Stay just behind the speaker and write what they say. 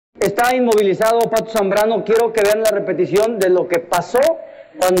Está inmovilizado Pato Zambrano. Quiero que vean la repetición de lo que pasó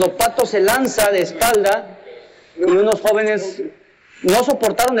cuando Pato se lanza de espalda y unos jóvenes no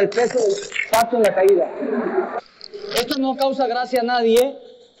soportaron el peso del Pato en la caída. Esto no causa gracia a nadie,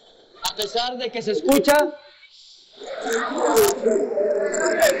 a pesar de que se escucha.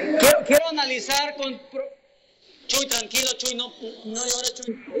 Quiero analizar con... Chuy, tranquilo, Chuy, no llores,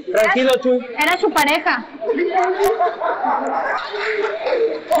 Chuy. Tranquilo, Chuy. Era su pareja.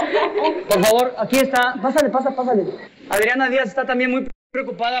 Por favor, aquí está. Pásale. Adriana Díaz está también muy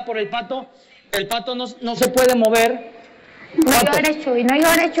preocupada por el Pato. El Pato no se puede mover. No llores, Chuy, no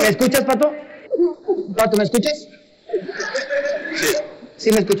llores, Chuy. ¿Me escuchas, Pato? Pato, ¿me escuchas? Sí.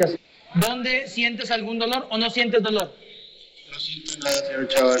 Sí, me escuchas. ¿Dónde sientes algún dolor o no sientes dolor? No siento nada, señor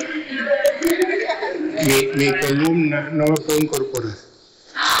Chaval. Mi columna no me puedo incorporar.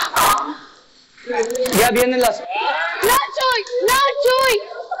 Ya vienen las... ¡No, Chuy! ¡No, Chuy!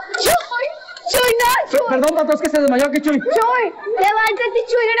 ¡Chuy, no, Chuy! Perdón, Pato, es que se desmayó aquí, Chuy. ¡Chuy! ¡Levántate,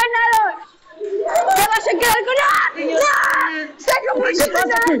 Chuy, granado! ¡Te vas a quedar con... ¡No! ¡No! ¡Saca un ¿Qué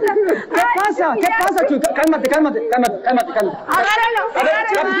pasa, Chuy? ¿Qué pasa, Chuy? Cálmate. Agárralo.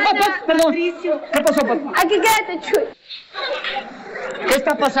 Perdón. ¿Qué pasó, Pato? Aquí quédate, Chuy. ¿Qué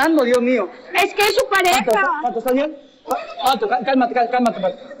está pasando, Dios mío? Es que es su pareja. Pato, ¿estás bien? Pato, cálmate,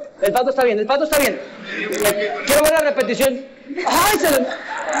 Pato. El Pato está bien. Quiero ver la repetición. ¡Ay, se le...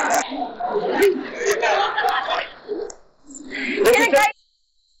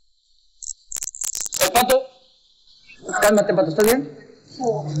 Pato, cálmate, Pato, ¿estás bien?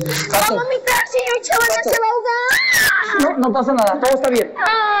 Pato. ¡Vamos a mitad, señor Chaval, no se va a ahogar! No pasa nada, todo está bien.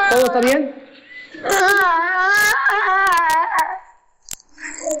 ¿Todo está bien?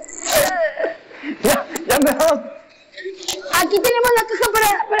 Ya me vas. Aquí tenemos la caja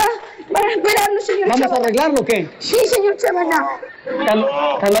para esperarlo, señor Chaval. ¿Vamos a arreglarlo o qué? Sí, señor Chavana.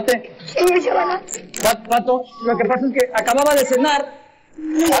 Cálmate. Señor Chavana. Pato, lo que pasa es que acababa de cenar.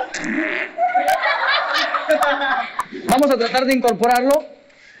 Vamos a tratar de incorporarlo.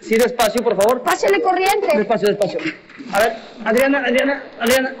 Sí, despacio, por favor. Pásale corriente. Despacio. A ver, Adriana.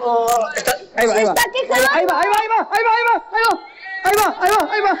 Ahí va. Se está quejando. Ahí va. ¡Ahí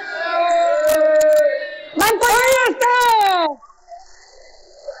está!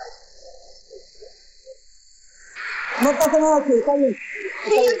 No pasa nada, sí, está bien.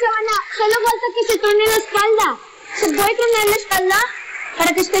 Señor Chavana, solo falta que se truene la espalda. ¿Se puede tronar la espalda para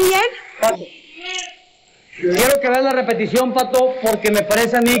que esté bien? Pato. Quiero que veas la repetición, Pato, porque me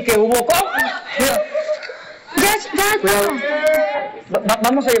parece a mí que hubo... Ya,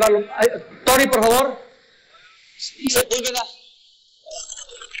 Vamos a llevarlo. Tori, por favor. Sepúlveda.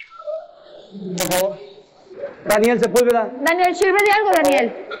 Por favor. Daniel, Sepúlveda. Daniel, sirve de algo,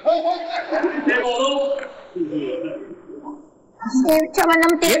 Daniel. Señor Chavana,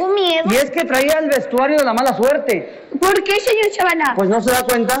 tengo miedo. Y es que traía el vestuario de la mala suerte. ¿Por qué, señor Chavana? Pues no se da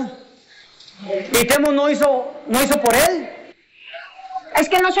cuenta. ¿Y Temo no hizo por él? Es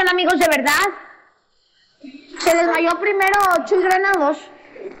que no son amigos de verdad. Se desmayó primero Chuy Granados.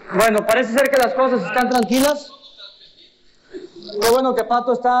 Bueno, parece ser que las cosas están tranquilas. Qué bueno que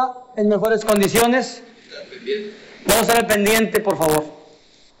Pato está en mejores condiciones. Vamos a estar al pendiente, por favor.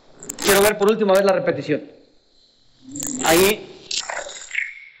 Quiero ver por última vez la repetición. Ahí.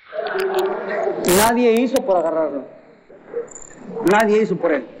 Nadie hizo por agarrarlo. Nadie hizo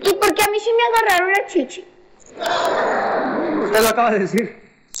por él. ¿Y por qué a mí sí me agarraron la chichi? Usted lo acaba de decir.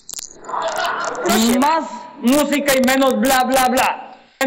 Más música y menos bla, bla, bla.